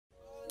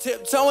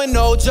Tiptoeing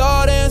no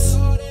Jordans.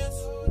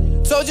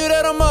 Told you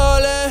that I'm all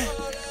in.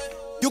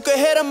 You can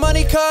hear the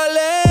money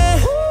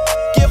calling.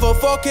 Give a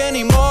fuck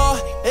anymore.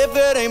 If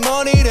it ain't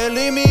money, then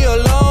leave me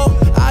alone.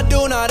 I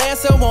do not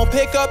answer, won't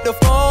pick up the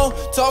phone.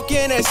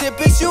 Talking that shit,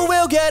 bitch, you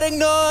will get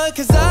ignored.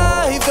 Cause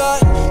I've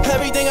got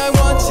everything I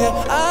want,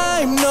 yeah.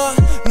 I'm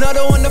not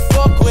the one to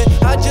fuck with.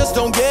 I just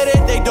don't get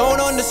it, they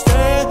don't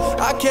understand.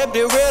 I kept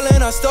it real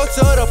and I stuck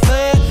to the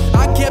plan.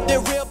 I kept it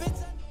real, bitch.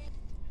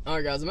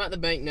 Alright guys, I'm at the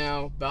bank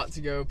now, about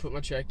to go put my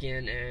check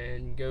in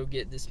and go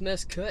get this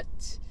mess cut.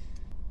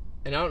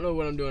 And I don't know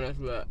what I'm doing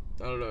after that.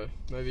 I don't know.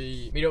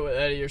 Maybe meet up with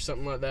Eddie or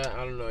something like that. I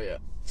don't know yet.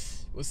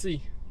 We'll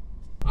see.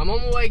 I'm on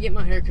my way to get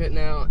my hair cut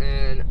now,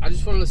 and I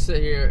just wanted to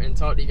sit here and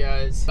talk to you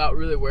guys about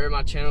really where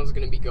my channel is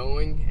going to be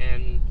going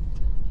and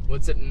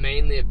what's it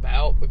mainly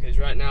about, because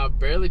right now I've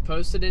barely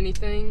posted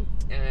anything,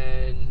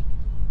 and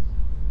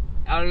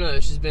I don't know,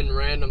 it's just been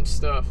random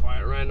stuff,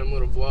 like random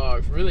little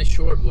vlogs, really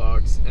short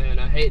vlogs, and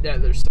I hate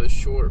that they're so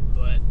short,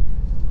 but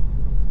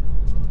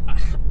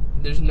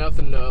there's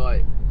nothing to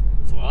like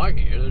vlog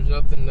here. There's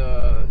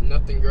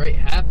nothing great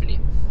happening,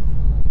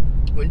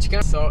 which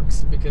kind of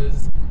sucks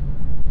because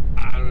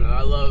I don't know,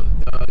 I love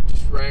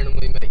just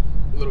randomly make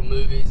little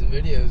movies and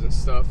videos and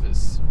stuff.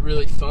 It's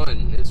really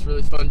fun. It's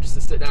really fun just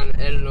to sit down and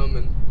edit them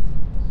and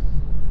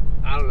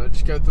I don't know,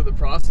 just go through the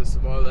process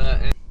of all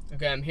that. And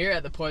okay, I'm here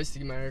at the place to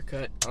get my hair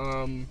cut.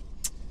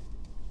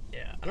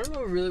 Yeah, I don't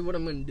know really what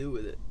I'm gonna do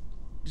with it.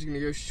 I'm just gonna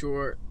go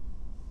short,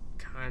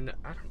 kinda.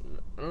 I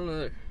don't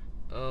know.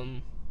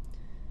 I'm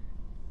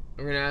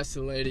gonna ask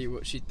the lady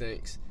what she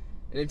thinks.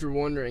 And if you're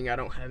wondering, I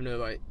don't have no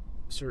like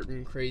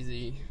certain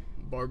crazy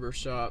barber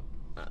shop.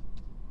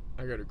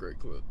 I go to Great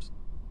Clips.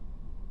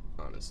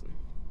 Honestly,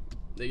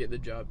 they get the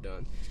job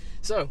done.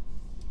 So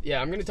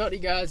yeah, I'm gonna talk to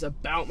you guys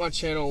about my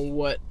channel and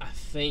what I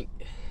think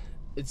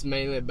it's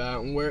mainly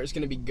about and where it's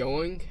gonna be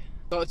going.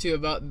 I'll talk to you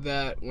about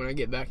that when I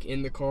get back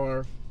in the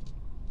car.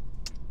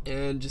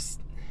 And just,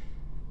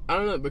 I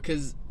don't know,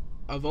 because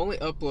I've only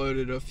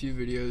uploaded a few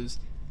videos.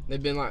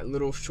 They've been like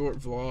little short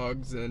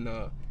vlogs and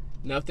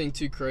nothing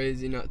too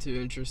crazy, not too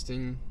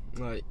interesting.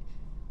 Like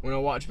when I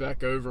watch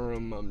back over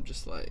them, I'm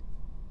just like,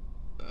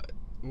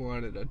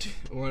 why did I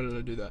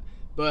do that?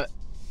 But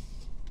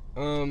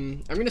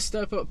I'm gonna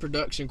step up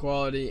production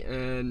quality,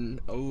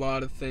 and a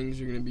lot of things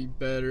are gonna be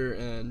better.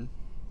 And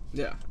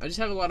yeah, I just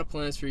have a lot of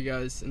plans for you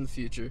guys in the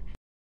future.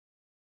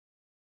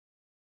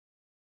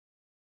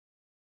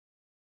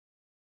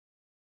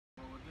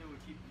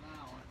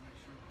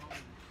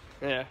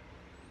 Yeah.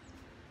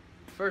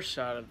 First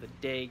shot of the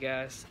day,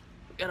 guys.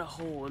 Got a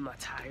hole in my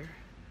tire.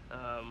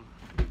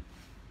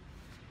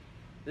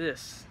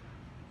 This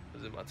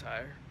was in my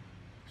tire.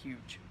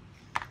 Huge.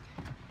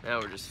 Now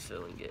we're just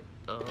filling it.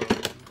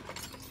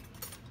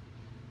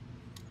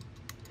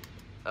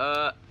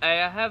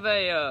 Hey, I have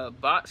a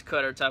box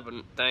cutter type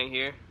of thing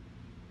here.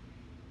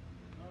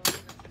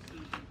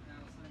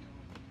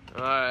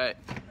 All right.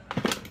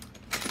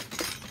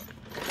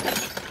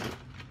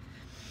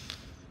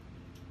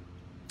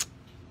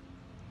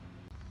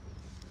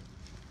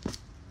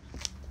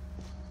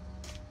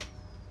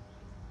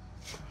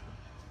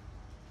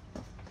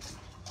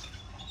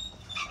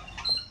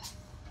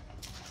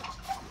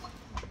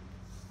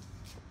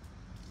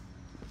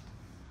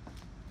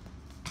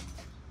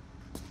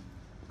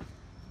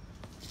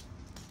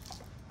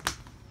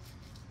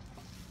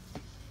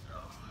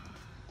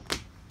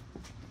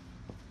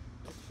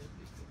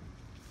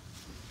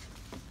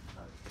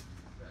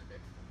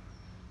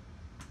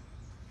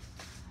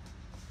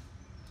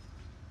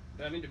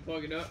 Do I need to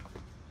plug it up?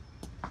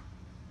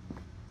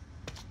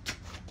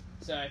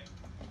 Sorry.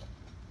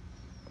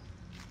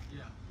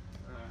 Yeah.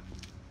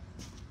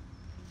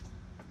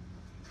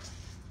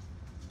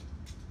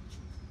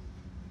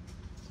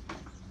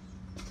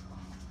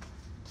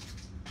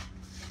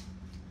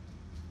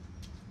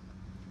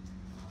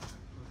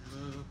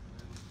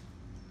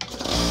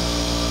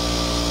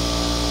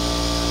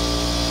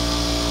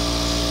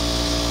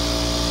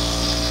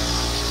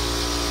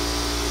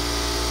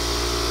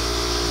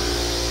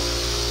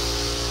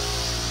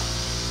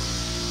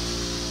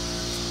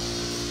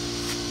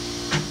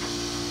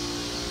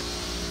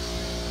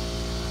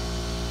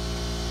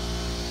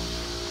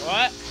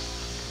 What?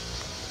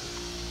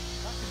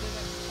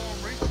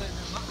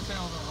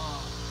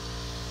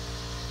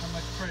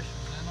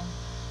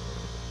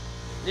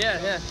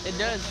 Yeah, it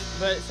does,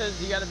 but it says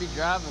you gotta be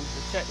driving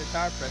to check the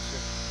tire pressure.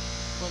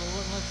 Well, it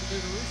wouldn't let you do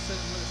the reset,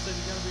 but it said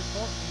you gotta be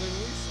parked to do the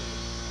reset.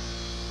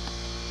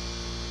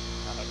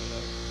 I don't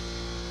know.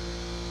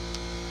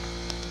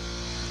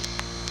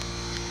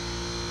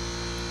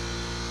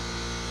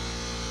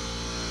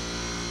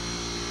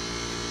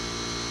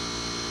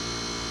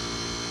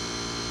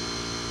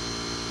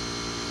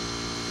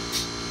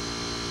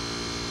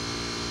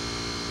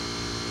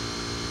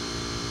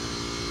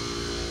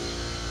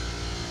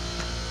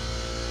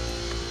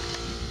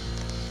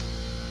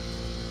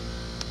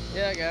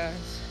 Yeah,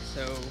 guys,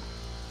 so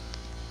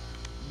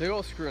big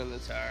old screw in the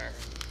tire.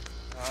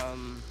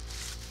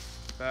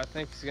 But I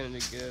think it's gonna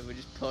be good. We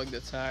just plug the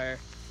tire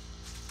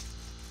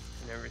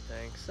and and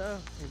everything, so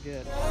we're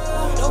good.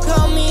 Don't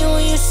call me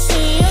when you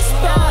see us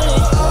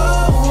falling.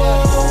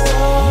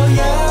 Oh,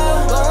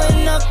 yeah.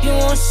 Going up, you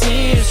won't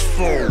see us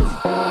fall.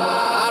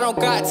 I don't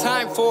got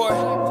time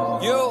for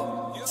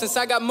you. Since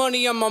I got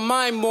money on my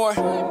mind more.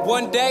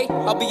 One day,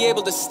 I'll be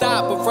able to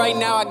stop. But right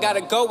now, I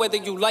gotta go whether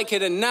you like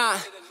it or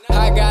not.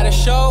 I got a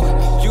show,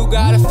 you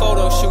got a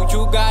photo shoot.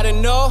 You gotta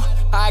know,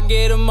 I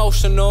get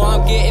emotional,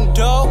 I'm getting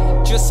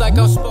dope, just like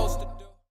I'm supposed to.